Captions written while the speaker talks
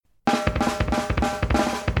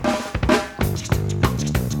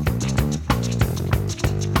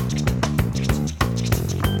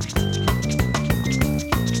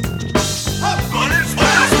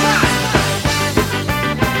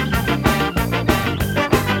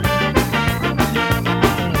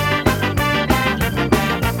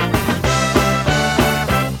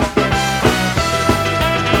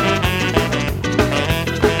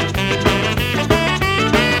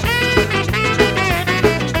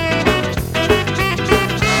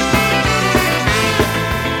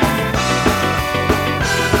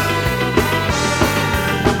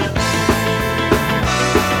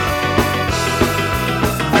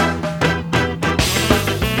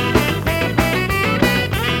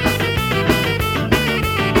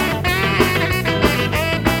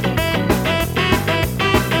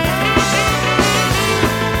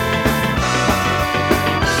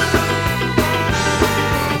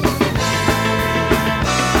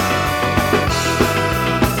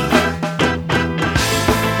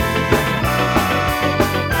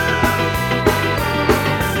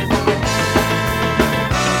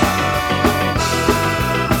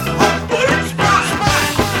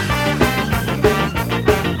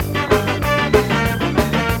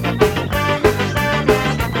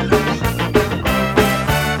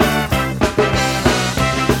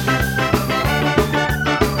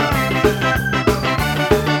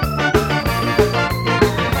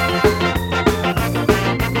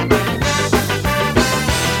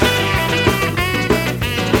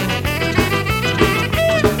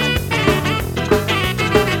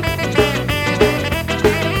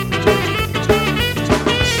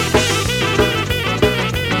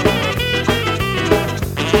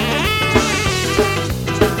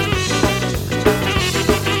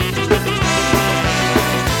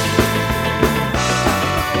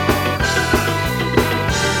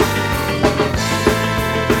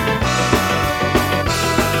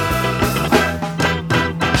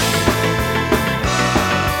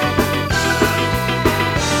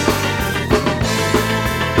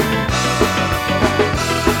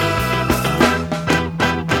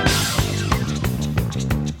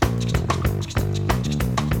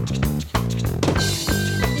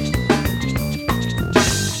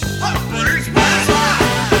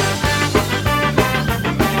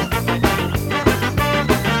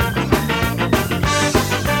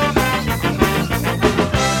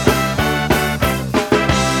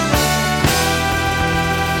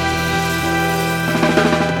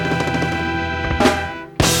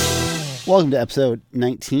Welcome to episode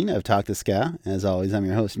 19 of Talk to Ska. As always, I'm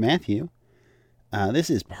your host, Matthew. This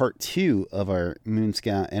is part 2 of our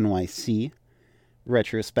Moonska NYC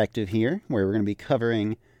retrospective here, where we're going to be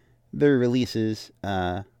covering their releases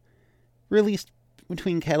released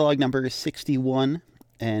between catalog numbers 61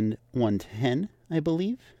 and 110, I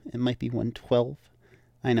believe. It might be 112.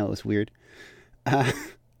 I know, it was weird. But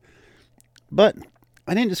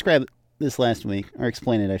I didn't describe this last week, or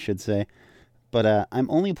explain it, I should say. But I'm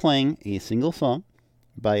only playing a single song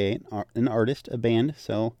by an artist, a band,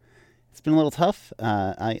 so it's been a little tough.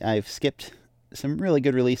 I've skipped some really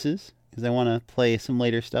good releases, because I want to play some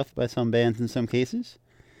later stuff by some bands in some cases.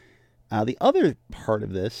 The other part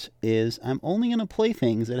of this is I'm only going to play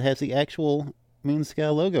things that has the actual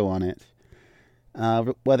Moonska logo on it.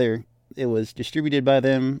 Whether it was distributed by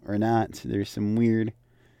them or not, there's some weird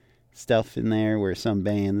stuff in there where some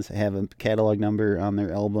bands have a catalog number on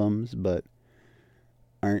their albums, but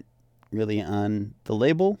aren't really on the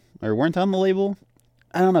label, or weren't on the label.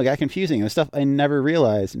 I don't know, it got confusing. It was stuff I never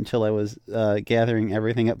realized until I was gathering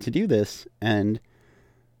everything up to do this, and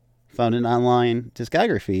found an online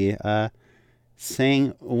discography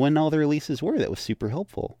saying when all the releases were. That was super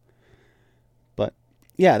helpful. But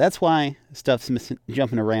yeah, that's why stuff's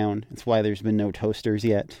jumping around. It's why there's been no toasters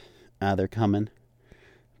yet. They're coming.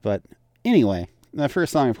 But anyway, the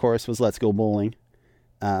first song, of course, was Let's Go Bowling.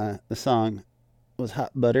 The song was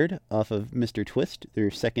Hot Buttered off of Mr. Twist,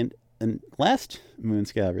 their second and last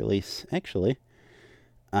Moonska release, actually.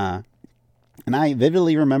 And I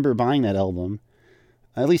vividly remember buying that album,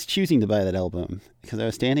 at least choosing to buy that album, because I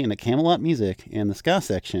was standing in a Camelot Music in the ska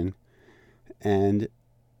section, and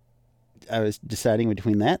I was deciding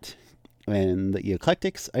between that and the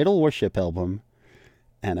Eclectics Idol Worship album,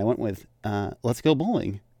 and I went with Let's Go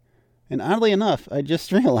Bowling. And oddly enough, I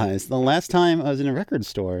just realized the last time I was in a record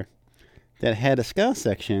store that had a ska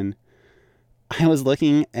section, I was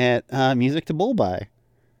looking at Music to Bowl By,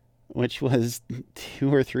 which was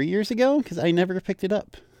 2 or 3 years ago, because I never picked it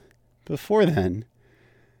up before then.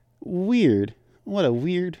 Weird. What a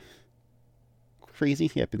weird, crazy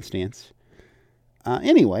happenstance.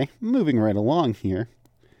 Anyway, moving right along here.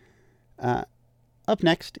 Up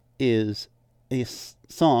next is a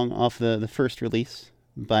song off the first release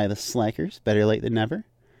by the Slackers, Better Late Than Never,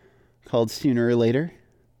 called Sooner or Later.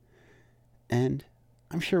 And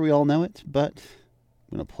I'm sure we all know it, but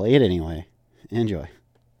I'm going to play it anyway. Enjoy.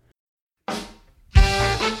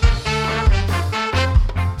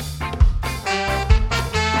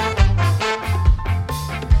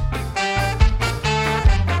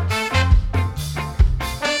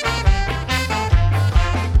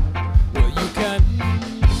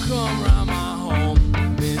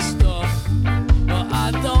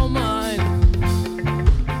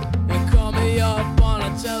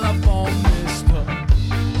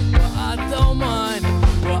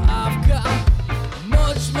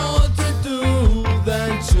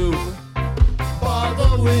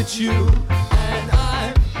 You and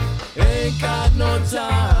I ain't got no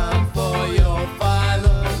time for your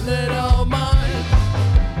violent little mind.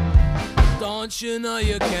 Don't you know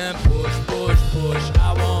you can't push?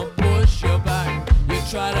 I won't push you back. You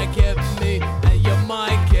try to get me and you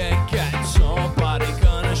might get somebody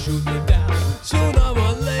gonna shoot you down. Sooner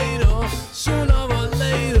or later, somebody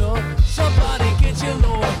gets you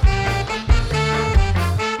low.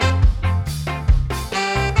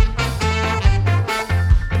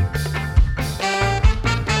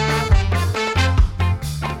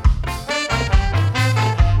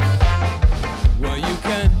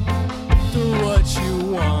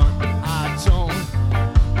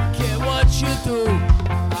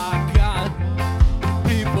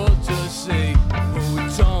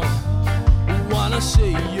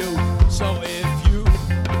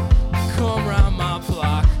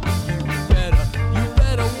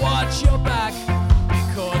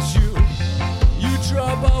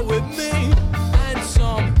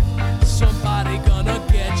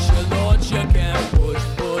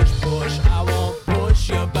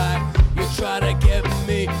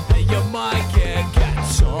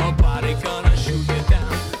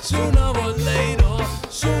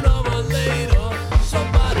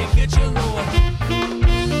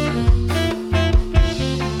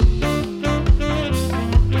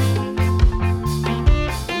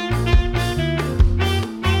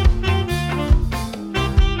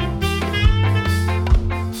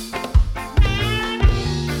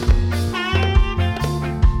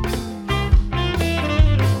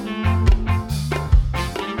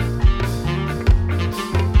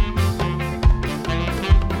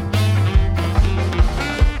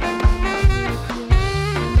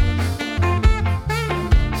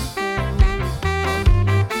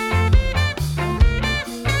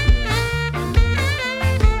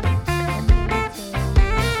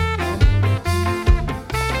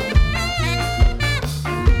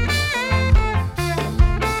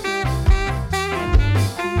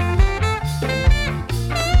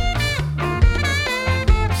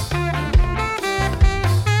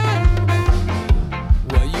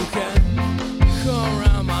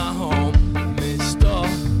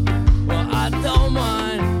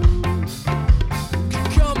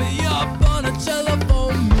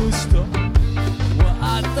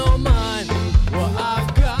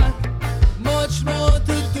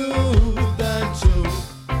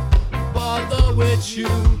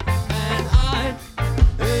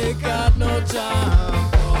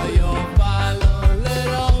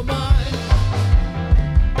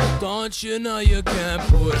 Don't you know you can't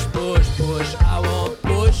push, push, push? I won't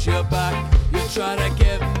push you back. You try to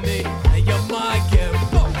get me, and you might get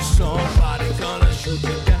pushed. Somebody gonna shoot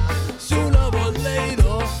you down. Sooner or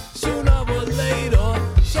later, sooner or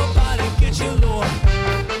later, somebody get you low.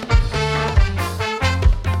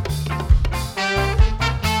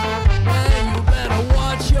 Man, you better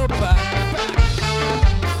watch your back.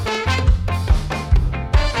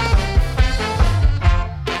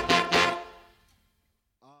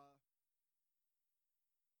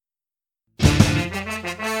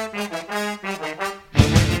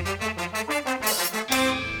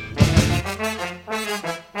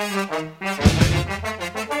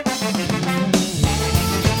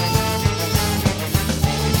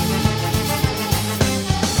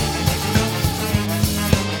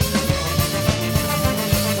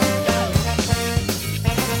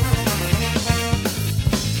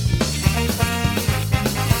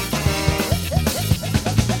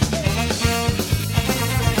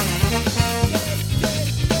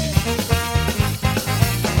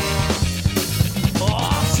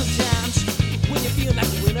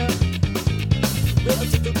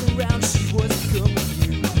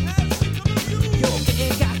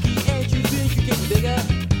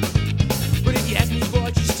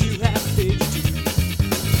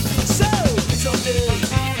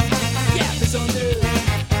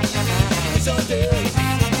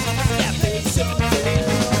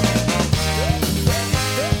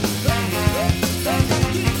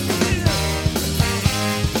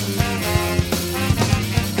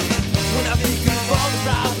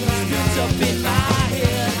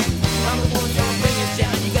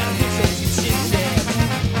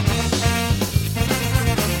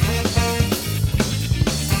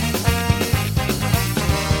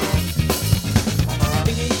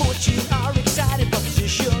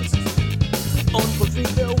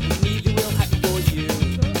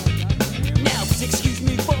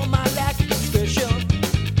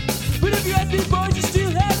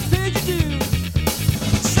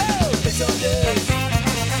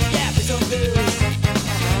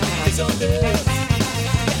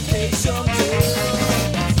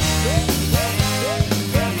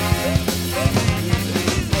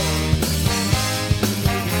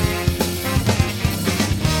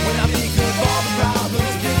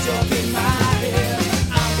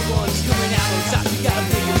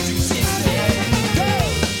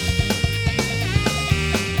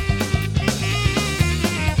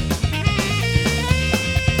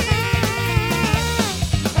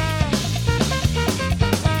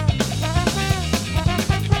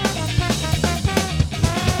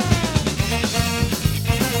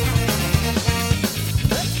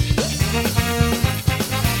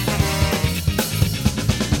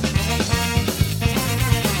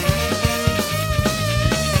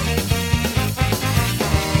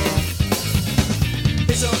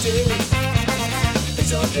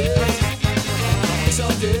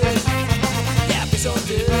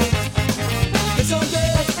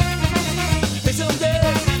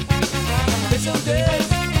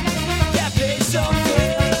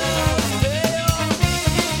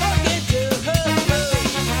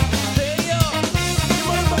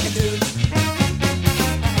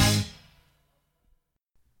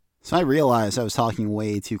 So I realized I was talking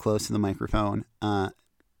way too close to the microphone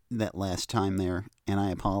that last time there, and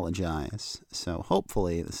I apologize. So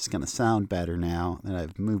hopefully this is going to sound better now that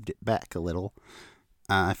I've moved it back a little.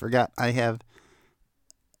 I forgot I have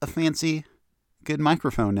a fancy, good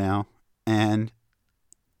microphone now, and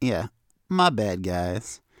yeah, my bad,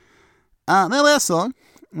 guys. That last song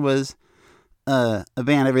was a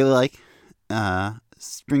band I really like,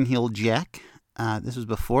 Spring Heel Jack. This was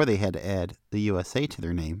before they had to add the USA to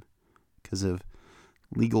their name because of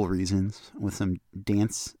legal reasons with some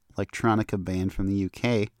dance electronica band from the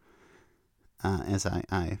UK, as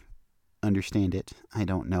I understand it. I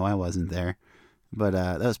don't know, I wasn't there. But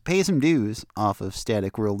that was Pay Some Dues off of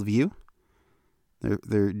Static Worldview,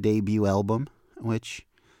 their debut album, which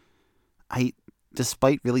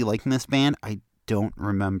despite really liking this band, I don't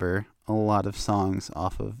remember a lot of songs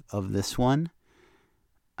off of this one.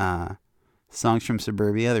 Songs from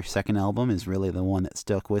Suburbia, their second album, is really the one that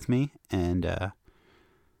stuck with me. And,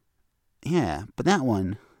 yeah, but that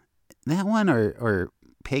one or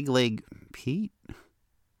Peg Leg Pete?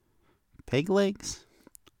 Peg Legs?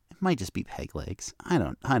 It might just be Peg Legs. I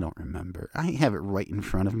don't remember. I have it right in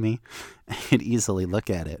front of me. I could easily look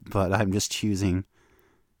at it, but I'm just choosing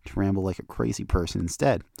to ramble like a crazy person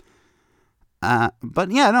instead.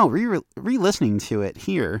 But yeah, no, re-listening to it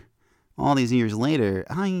here all these years later,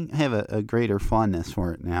 I have a greater fondness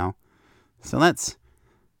for it now. So that's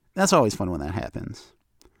always fun when that happens.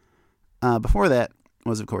 Before that,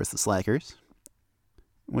 was, of course, the Slackers,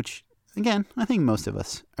 which, again, I think most of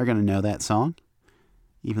us are going to know that song,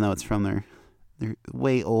 even though it's from their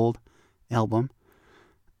way old album.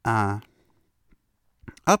 Up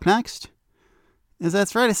next is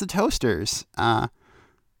That's Right, It's the Toasters. I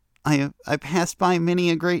passed by many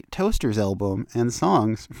a great Toasters album and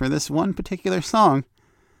songs for this one particular song,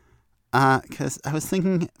 because I was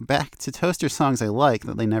thinking back to Toasters songs I like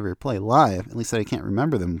that they never play live, at least that I can't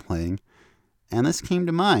remember them playing, and this came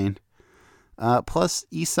to mind. Plus,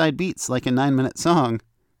 East Side Beats, like a 9-minute song,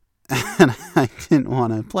 and I didn't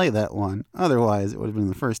want to play that one. Otherwise, it would have been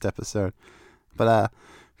the first episode. But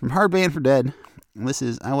from Hard Band for Dead, this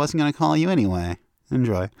is I Wasn't Gonna Call You Anyway.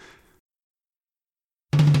 Enjoy.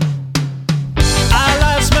 I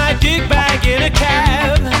lost my gig bag in a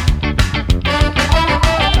cab.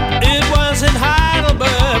 It was in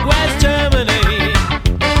Heidelberg, West Germany.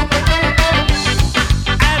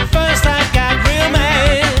 At first I got real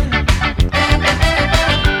mad.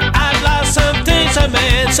 I'd lost some things I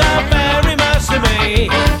meant so very much to me.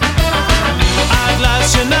 I'd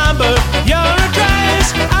lost your number, your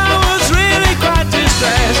address. I was really quite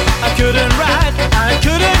distressed. I couldn't write, I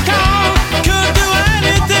couldn't call, couldn't do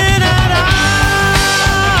anything at all.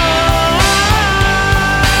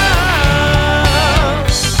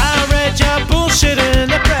 I read your bullshit in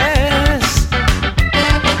the press.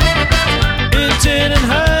 It didn't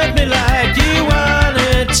hurt me like you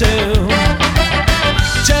wanted to.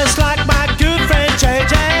 Just like my good friend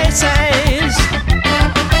JJ says,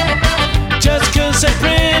 just 'cause they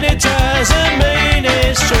print it doesn't mean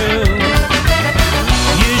it's true.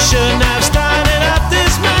 You shouldn't have started up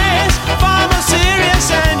this mess, far more serious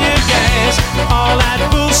than you guess. All that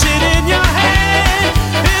bullshit in your head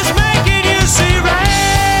is making you see red.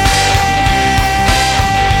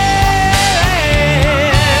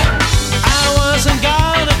 I wasn't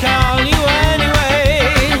gonna call you anyway.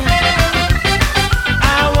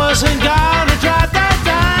 I wasn't gonna drop that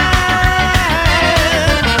dime.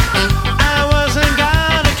 I wasn't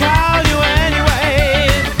gonna call you anyway.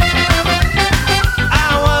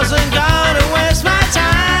 I wasn't gonna waste my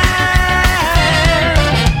time.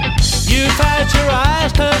 You've had your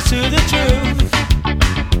eyes close to the truth.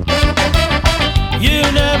 You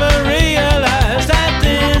never realized that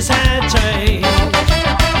this had changed.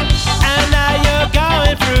 And now you're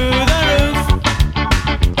going through the roof.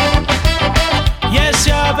 Yes,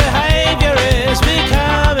 your behavior is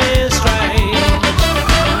becoming strange.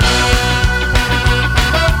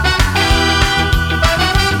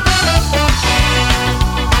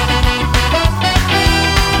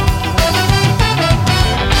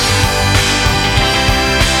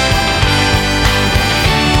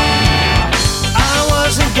 I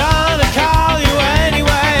wasn't gonna call you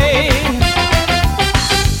anyway.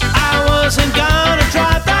 I wasn't gonna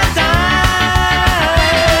drop that dime.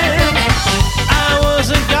 I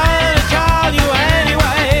wasn't gonna call you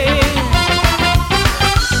anyway.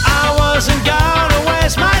 I wasn't gonna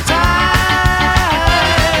waste my time.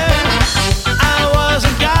 I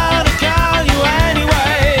wasn't gonna call you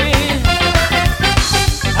anyway.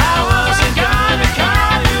 I wasn't gonna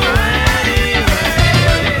call you anyway.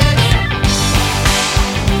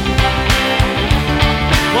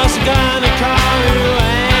 Wasn't gonna call you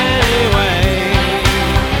anyway.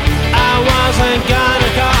 I wasn't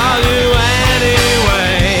gonna call you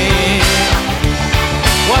anyway.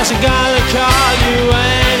 Wasn't gonna call you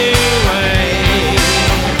anyway.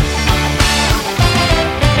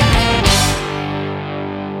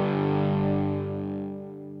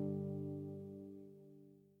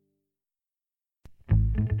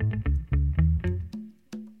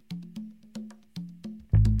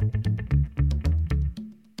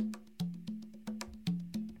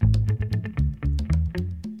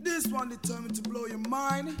 This one determined to blow your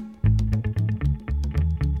mind.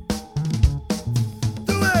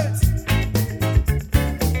 Do it!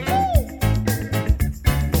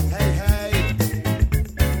 Hey, hey,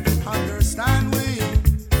 understand we?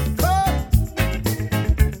 Come!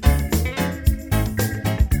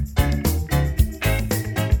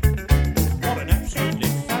 What an absolutely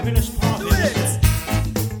fabulous party. Do it!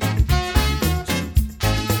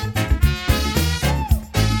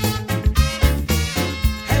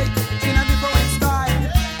 Hey, in a different style.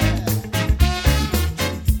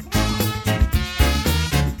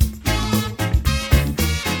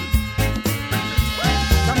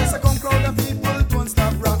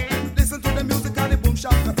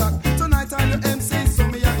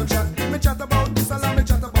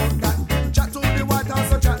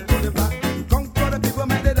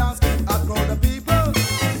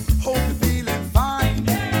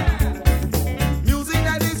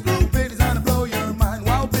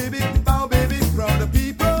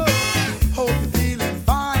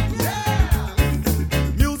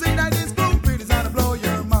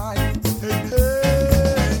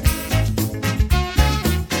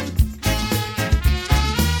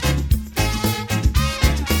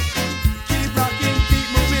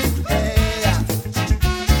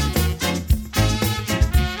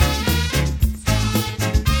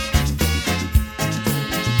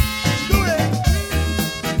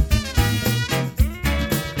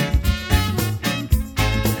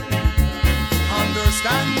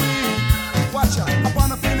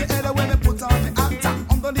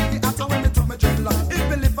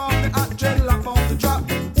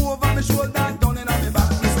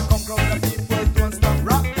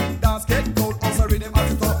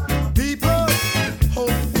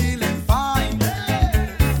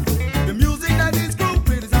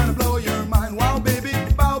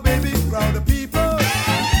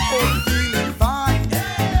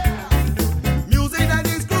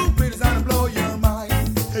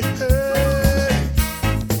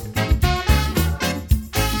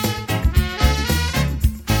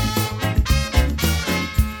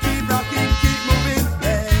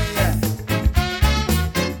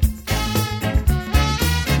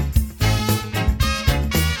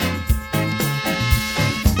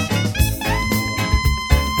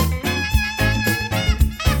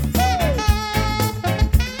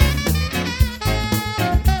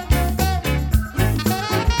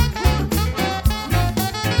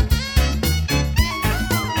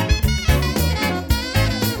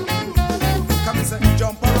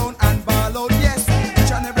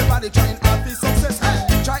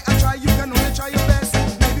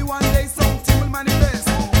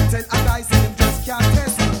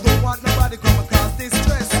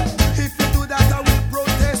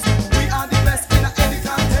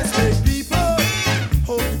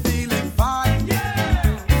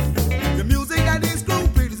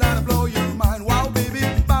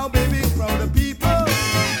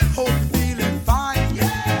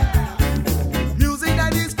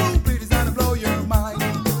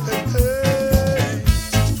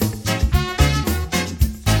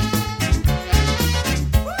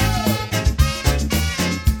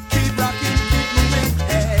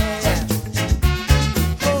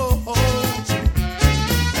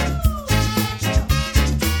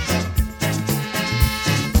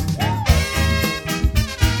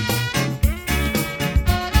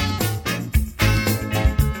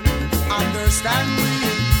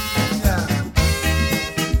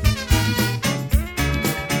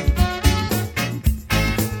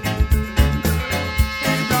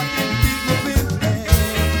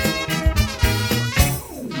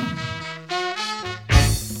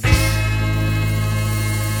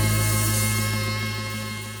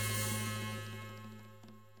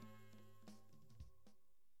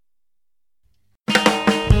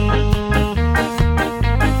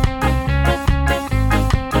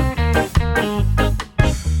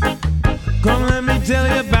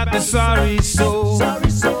 sorry soul.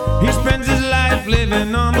 He spends his life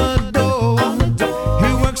living on the dole.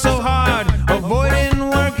 He works so hard, avoiding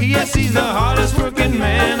work. Yes, he's the hardest working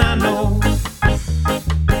man I know.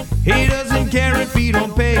 He doesn't care if he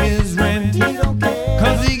don't pay his rent,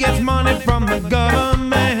 'cause he gets money from the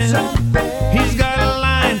government. He's got a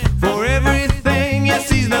line for everything. Yes,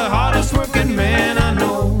 he's the hardest working man I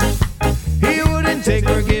know. He wouldn't take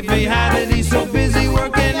work if he had it. He's so busy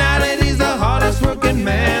working at it. He's the hardest working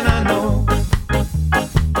man I know.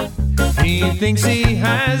 He thinks he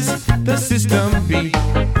has the system beat.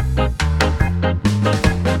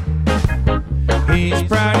 He's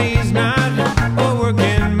proud he's not a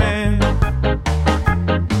working man.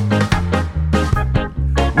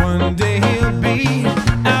 One day he'll be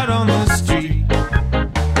out on the street,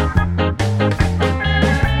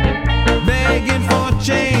 begging for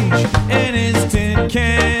change in his tin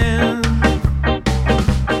can.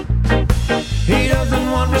 He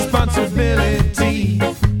doesn't want responsibility,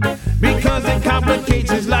 because it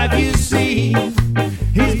complicates his life, you see.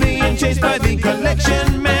 He's being chased by the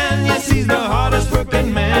collection man. Yes, he's the hardest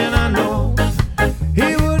working man I know.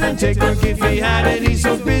 He wouldn't take work if he had it. He's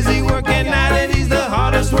so busy working at it. He's the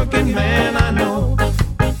hardest working man I know.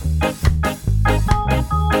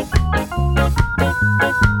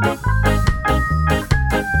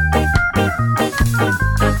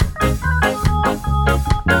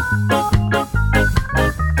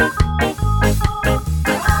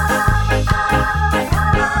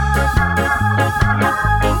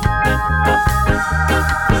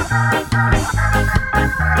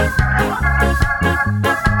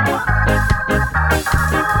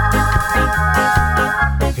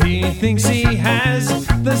 He thinks he has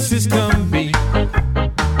the system beat.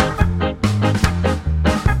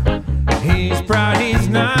 He's proud he's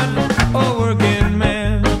not a working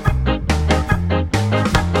man.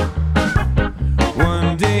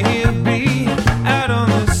 One day he'll be out on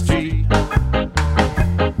the street,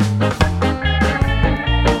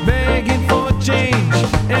 begging for change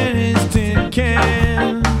in his tin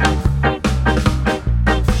can.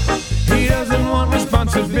 He doesn't want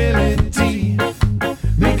responsibility,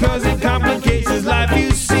 because it complicates his life,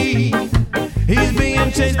 you see. He's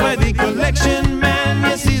being chased by the collection man.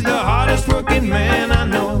 Yes, he's the hardest working man I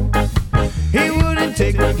know. He wouldn't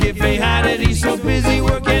take work if he had it. He's so busy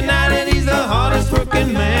working at it. He's the hardest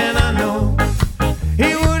working man I know.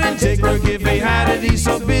 He wouldn't take work if he had it. He's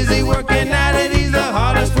so busy working at it. He's the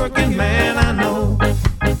hardest working man I know.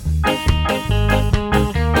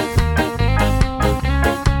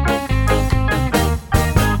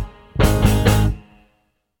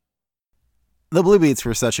 The Blue Beats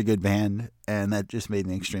were such a good band, and that just made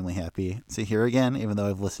me extremely happy to hear again, even though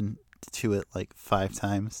I've listened to it like 5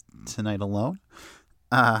 times tonight alone.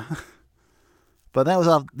 But that was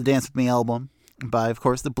off the Dance With Me album by, of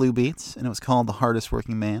course, the Blue Beats, and it was called The Hardest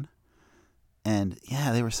Working Man. And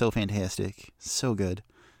yeah, they were so fantastic. So good.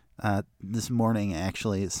 This morning,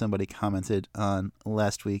 actually, somebody commented on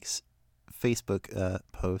last week's Facebook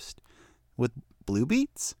post with Blue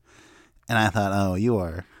Beats. And I thought, oh, you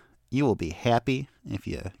will be happy if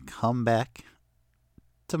you come back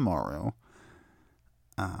tomorrow.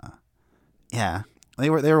 Yeah, they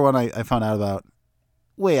were one I found out about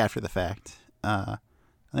way after the fact. I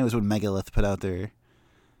think it was when Megalith put out their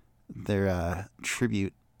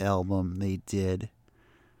tribute album they did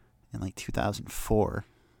in like 2004.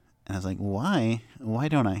 And I was like, why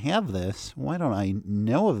don't I have this? Why don't I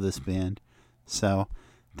know of this band? So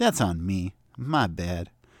that's on me. My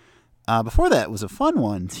bad. Before that was a fun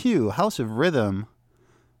one, too. House of Rhythm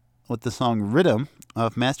with the song Rhythm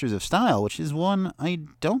of Masters of Style, which is one I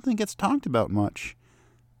don't think gets talked about much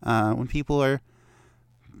when people are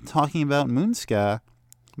talking about Moonska,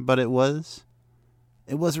 but it was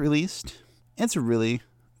released. It's a really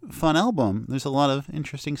fun album. There's a lot of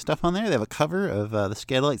interesting stuff on there. They have a cover of the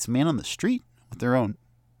Skatalites' Man on the Street with their own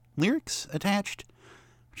lyrics attached,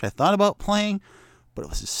 which I thought about playing, but it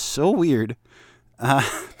was just so weird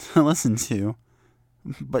to listen to,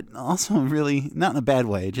 but also really not in a bad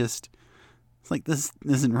way. Just it's like, this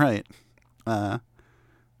isn't right.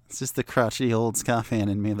 It's just the crotchety old ska fan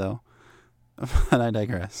in me, though. But I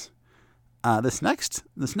digress. This next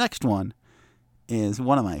one is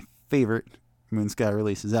one of my favorite Moonska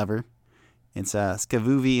releases ever. It's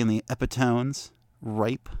Skavuvi and the Epitones,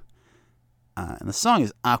 Ripe, and the song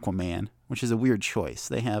is Aquaman, which is a weird choice.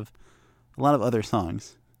 They have a lot of other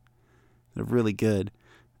songs that are really good,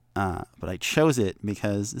 but I chose it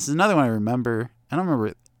because this is another one I remember. I don't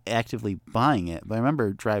remember actively buying it, but I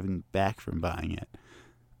remember driving back from buying it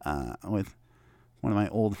with one of my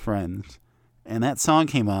old friends, And that song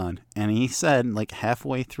came on, and he said, like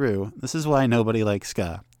halfway through, "This is why nobody likes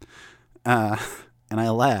ska." And I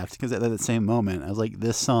laughed because at that same moment, I was like,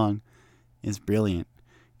 this song is brilliant.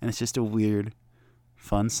 And it's just a weird,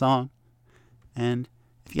 fun song. And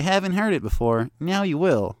if you haven't heard it before, now you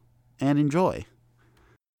will. And enjoy.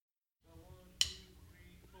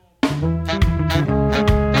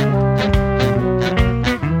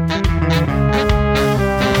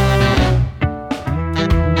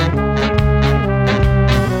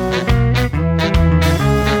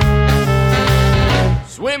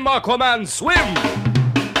 Swim, Aquaman, swim!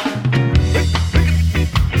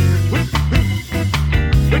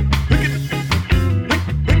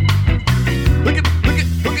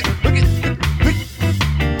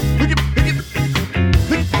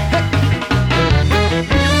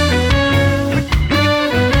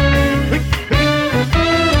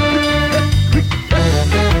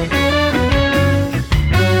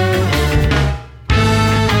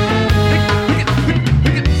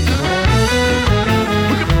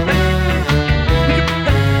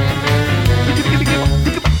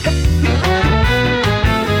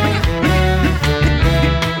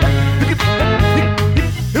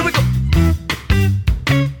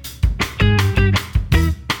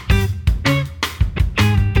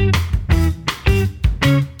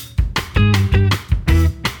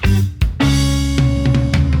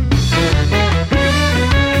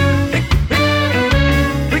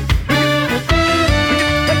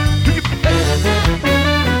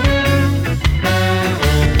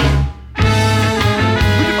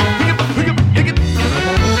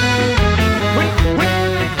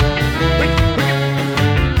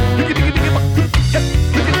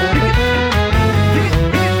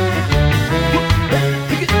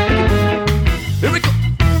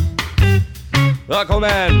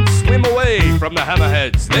 Aquaman, swim away from the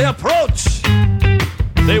hammerheads. They approach.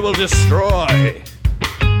 They will destroy.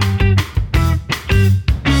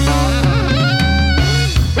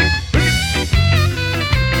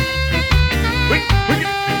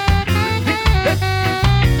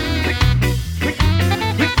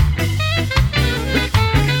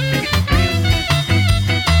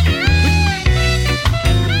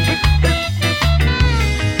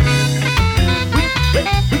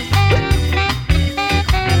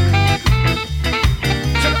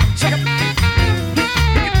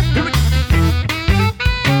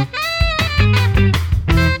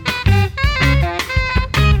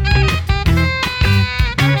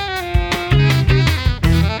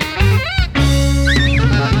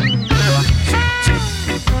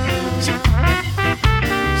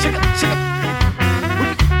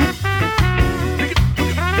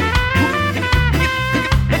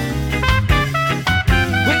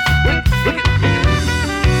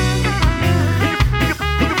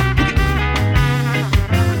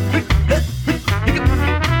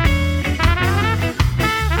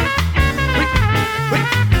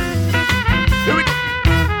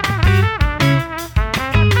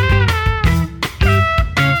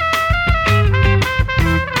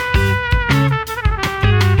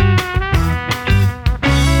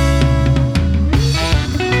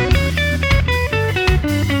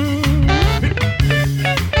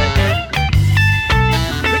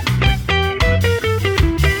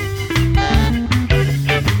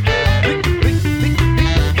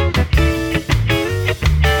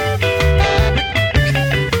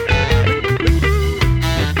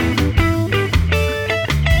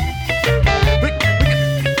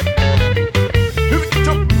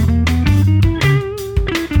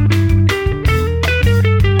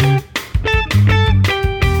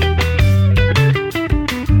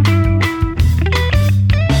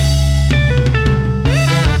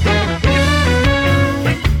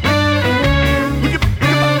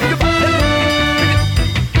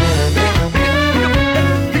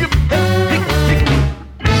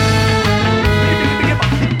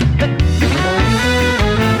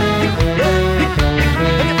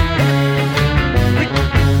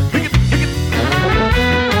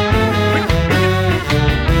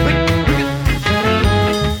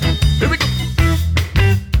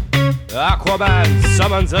 Aquaman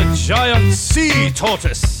summons a giant sea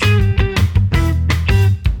tortoise.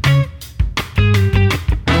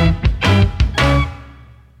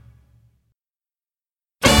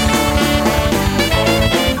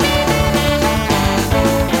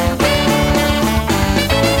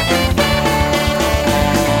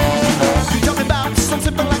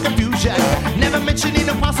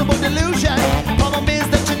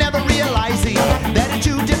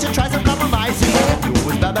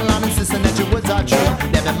 Babylon insisting that your words are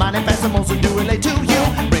true. Never mind if animals will do relate to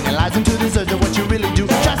you. Bringing lies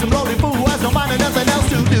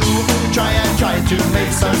to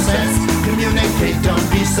make some sense. Communicate, don't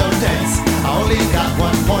be so dense. I only got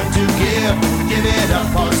 1 point to give. Give it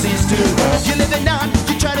up or cease to. You live it down,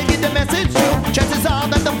 you try to get the message through. Chances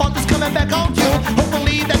are that the fault is coming back on you.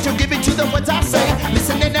 Hopefully that you'll give it to the words I say.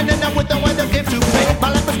 Listening and I'm with the one that gives to play.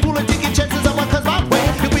 My life is cool and taking chances on what comes my way.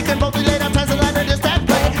 If we can both relate our ties and line and just that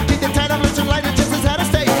play. Take the time to listen, light and just as how to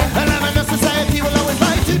stay. And I'm in a society will always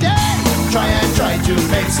lie today. Try to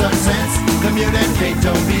make some sense. Communicate,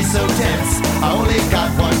 don't be so tense. I only got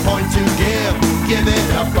 1 point to give. Give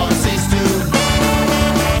it up or cease to.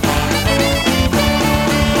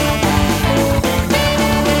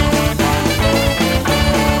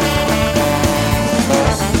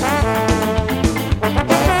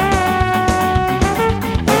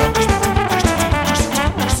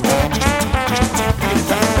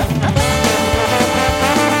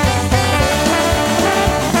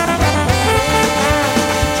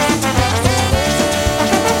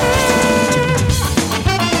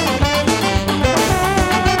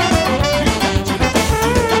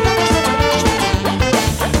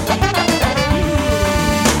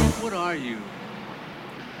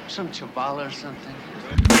 Chavala or something?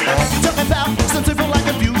 Talking about something like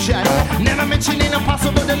confusion. Never mentioning a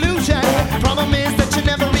possible delusion. Problem is that you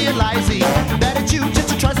never realize it. That it's you just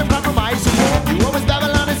to try some compromising. You always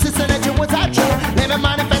babble on insisting that your words are true. Never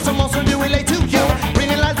manifest and most do relate to you.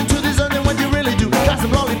 Bringing lies into this than what you really do. Got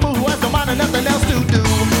some lonely fool who has no mind and nothing else to do.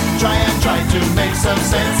 Try to make some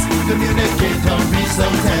sense. Communicate, don't be so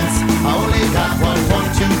tense. I only got 1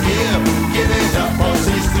 point to give. Give it up or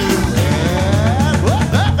cease to.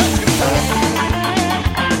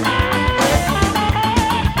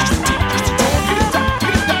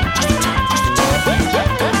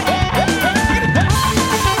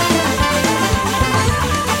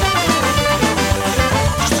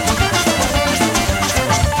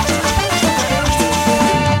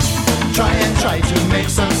 Try to make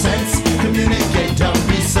some sense. Communicate, don't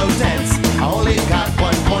be so tense. I only got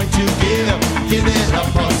 1 point to give. Give it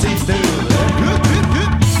up or cease to.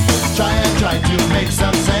 Try to make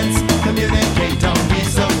some sense. Communicate, don't be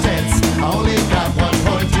so tense. I only got 1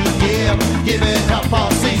 point to give. Give it up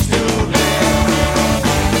or cease to.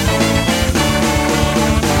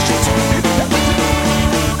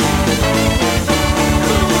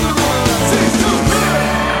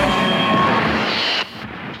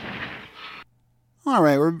 All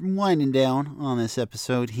right, we're winding down on this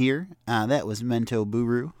episode here. That was Mento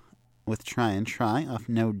Buru with Try and Try off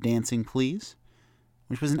No Dancing Please,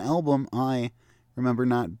 which was an album I remember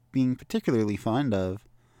not being particularly fond of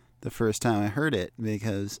the first time I heard it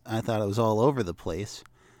because I thought it was all over the place.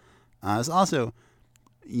 I was also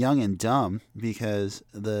young and dumb because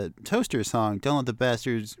the Toaster song, Don't Let the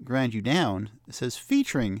Bastards Grind You Down, says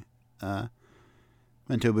featuring Mento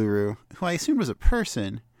Buru, who I assumed was a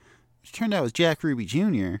person, which turned out was Jack Ruby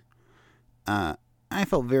Jr., I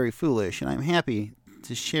felt very foolish, and I'm happy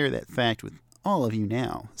to share that fact with all of you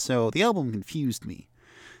now. So the album confused me.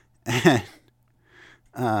 And,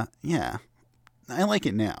 yeah, I like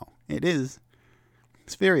it now. It's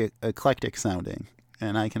very eclectic sounding,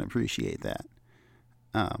 and I can appreciate that.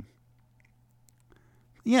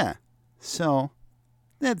 Yeah, so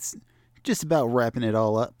that's just about wrapping it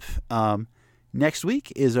all up. Next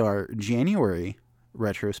week is our January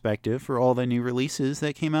retrospective for all the new releases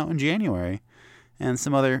that came out in January and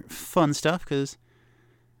some other fun stuff because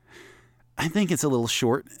I think it's a little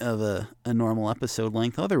short of a normal episode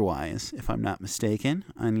length otherwise, if I'm not mistaken.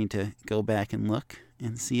 I need to go back and look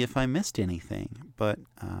and see if I missed anything, but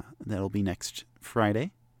that'll be next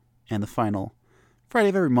Friday, and the final Friday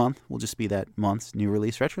of every month will just be that month's new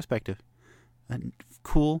release retrospective. A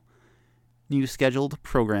cool new scheduled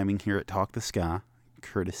programming here at Talk the Ska,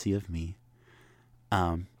 courtesy of me.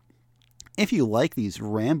 If you like these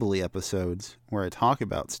rambly episodes where I talk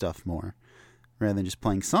about stuff more, rather than just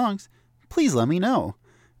playing songs, please let me know.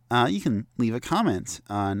 You can leave a comment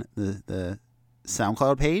on the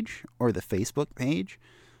SoundCloud page or the Facebook page,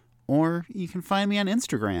 or you can find me on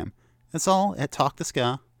Instagram. That's all at Talk the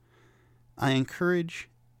Ska. I encourage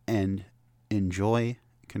and enjoy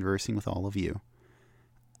conversing with all of you.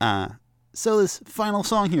 So this final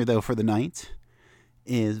song here, though, for the night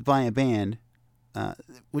is by a band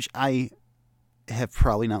which I have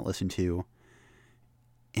probably not listened to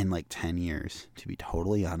in like 10 years, to be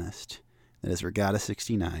totally honest. That is Regatta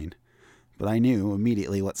 69. But I knew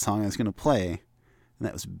immediately what song I was going to play, and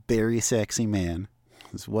that was Berry Sexy Man.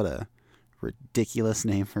 What a ridiculous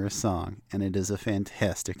name for a song, and it is a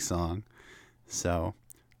fantastic song. So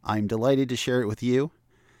I'm delighted to share it with you.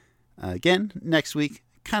 Again, next week,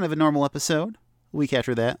 kind of a normal episode. A week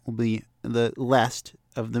after that will be the last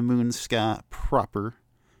of the Moon Ska proper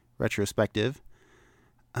retrospective.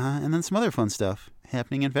 and then some other fun stuff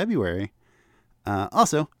happening in February.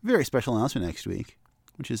 Also, very special announcement next week,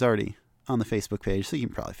 which is already on the Facebook page, so you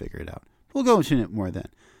can probably figure it out. We'll go into it more then.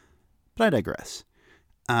 But I digress.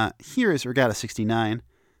 Here is Regatta 69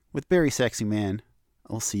 with Very Sexy Man.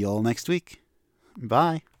 I'll see you all next week.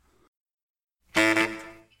 Bye.